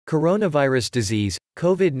Coronavirus disease,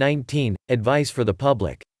 COVID-19, advice for the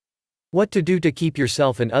public. What to do to keep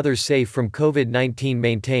yourself and others safe from COVID-19.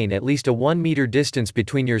 Maintain at least a 1-meter distance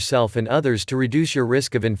between yourself and others to reduce your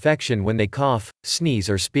risk of infection when they cough, sneeze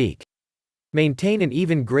or speak. Maintain an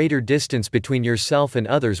even greater distance between yourself and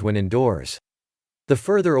others when indoors. The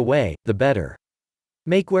further away, the better.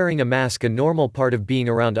 Make wearing a mask a normal part of being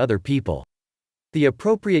around other people. The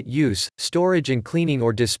appropriate use, storage and cleaning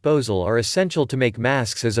or disposal are essential to make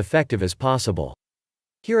masks as effective as possible.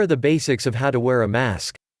 Here are the basics of how to wear a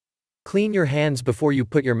mask. Clean your hands before you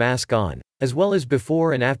put your mask on, as well as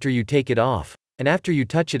before and after you take it off, and after you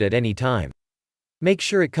touch it at any time. Make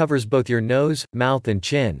sure it covers both your nose, mouth and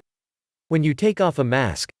chin. When you take off a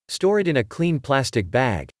mask, store it in a clean plastic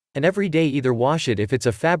bag, and every day either wash it if it's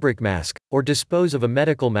a fabric mask, or dispose of a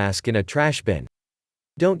medical mask in a trash bin.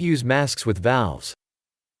 Don't use masks with valves.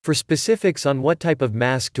 For specifics on what type of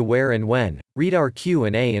mask to wear and when, read our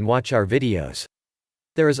Q&A and watch our videos.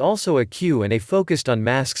 There is also a Q&A focused on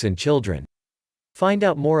masks and children. Find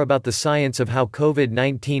out more about the science of how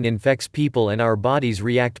COVID-19 infects people and our bodies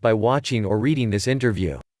react by watching or reading this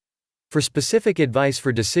interview. For specific advice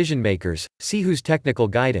for decision makers, see whose technical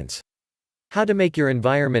guidance. How to make your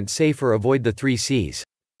environment safer. Avoid the 3 C's.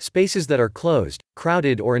 Spaces that are closed,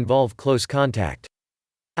 crowded or involve close contact.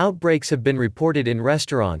 Outbreaks have been reported in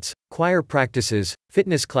restaurants, choir practices,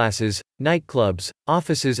 fitness classes, nightclubs,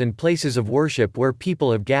 offices and places of worship where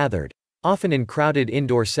people have gathered, often in crowded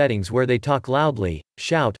indoor settings where they talk loudly,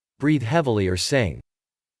 shout, breathe heavily or sing.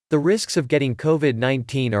 The risks of getting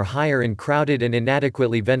COVID-19 are higher in crowded and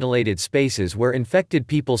inadequately ventilated spaces where infected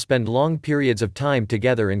people spend long periods of time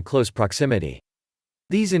together in close proximity.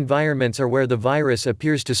 These environments are where the virus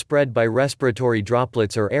appears to spread by respiratory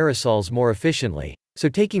droplets or aerosols more efficiently, so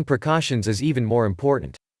taking precautions is even more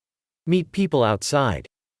important. Meet people outside.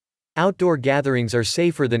 Outdoor gatherings are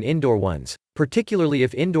safer than indoor ones, particularly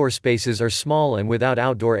if indoor spaces are small and without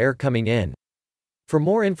outdoor air coming in. For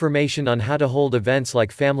more information on how to hold events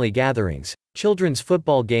like family gatherings, children's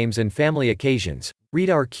football games and family occasions, read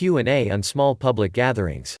our Q&A on small public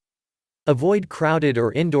gatherings. Avoid crowded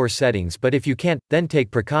or indoor settings, but if you can't, then take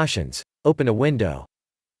precautions. Open a window.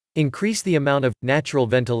 Increase the amount of natural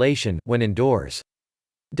ventilation when indoors.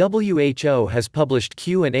 WHO has published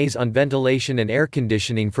Q&As on ventilation and air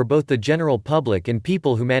conditioning for both the general public and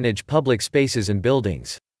people who manage public spaces and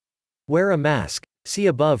buildings. Wear a mask. See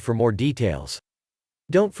above for more details.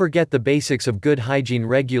 Don't forget the basics of good hygiene.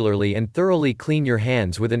 Regularly and thoroughly clean your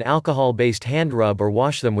hands with an alcohol-based hand rub or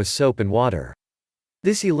wash them with soap and water.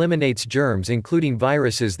 This eliminates germs including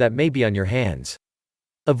viruses that may be on your hands.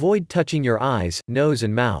 Avoid touching your eyes, nose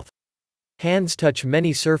and mouth. Hands touch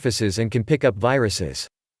many surfaces and can pick up viruses.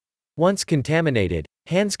 Once contaminated,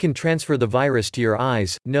 hands can transfer the virus to your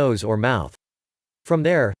eyes, nose or mouth. From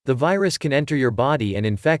there, the virus can enter your body and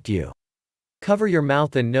infect you. Cover your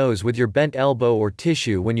mouth and nose with your bent elbow or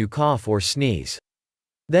tissue when you cough or sneeze.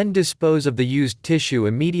 Then dispose of the used tissue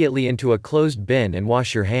immediately into a closed bin and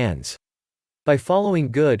wash your hands. By following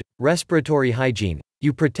good, respiratory hygiene,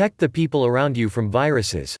 you protect the people around you from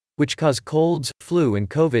viruses, which cause colds, flu and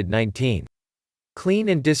COVID-19. Clean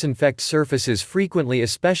and disinfect surfaces frequently,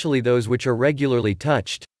 especially those which are regularly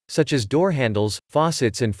touched, such as door handles,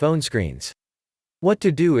 faucets and phone screens. What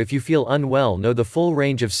to do if you feel unwell. Know the full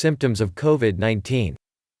range of symptoms of COVID-19.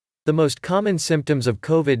 The most common symptoms of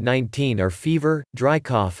COVID-19 are fever, dry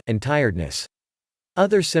cough, and tiredness.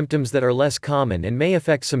 Other symptoms that are less common and may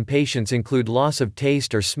affect some patients include loss of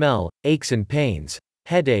taste or smell, aches and pains,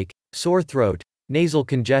 headache, sore throat, nasal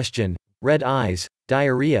congestion, red eyes,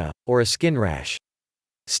 diarrhea, or a skin rash.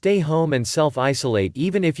 Stay home and self-isolate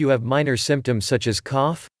even if you have minor symptoms such as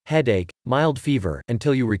cough, headache, mild fever,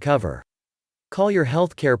 until you recover. Call your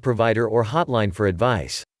healthcare provider or hotline for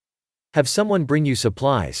advice. Have someone bring you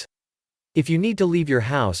supplies. If you need to leave your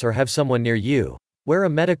house or have someone near you, wear a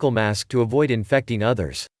medical mask to avoid infecting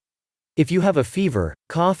others. If you have a fever,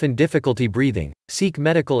 cough and difficulty breathing, seek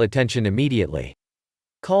medical attention immediately.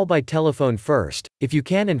 Call by telephone first, if you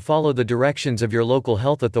can, and follow the directions of your local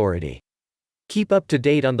health authority. Keep up to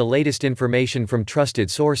date on the latest information from trusted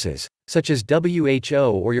sources, such as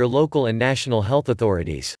WHO or your local and national health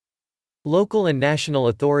authorities. Local and national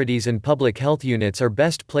authorities and public health units are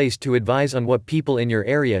best placed to advise on what people in your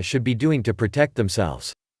area should be doing to protect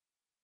themselves.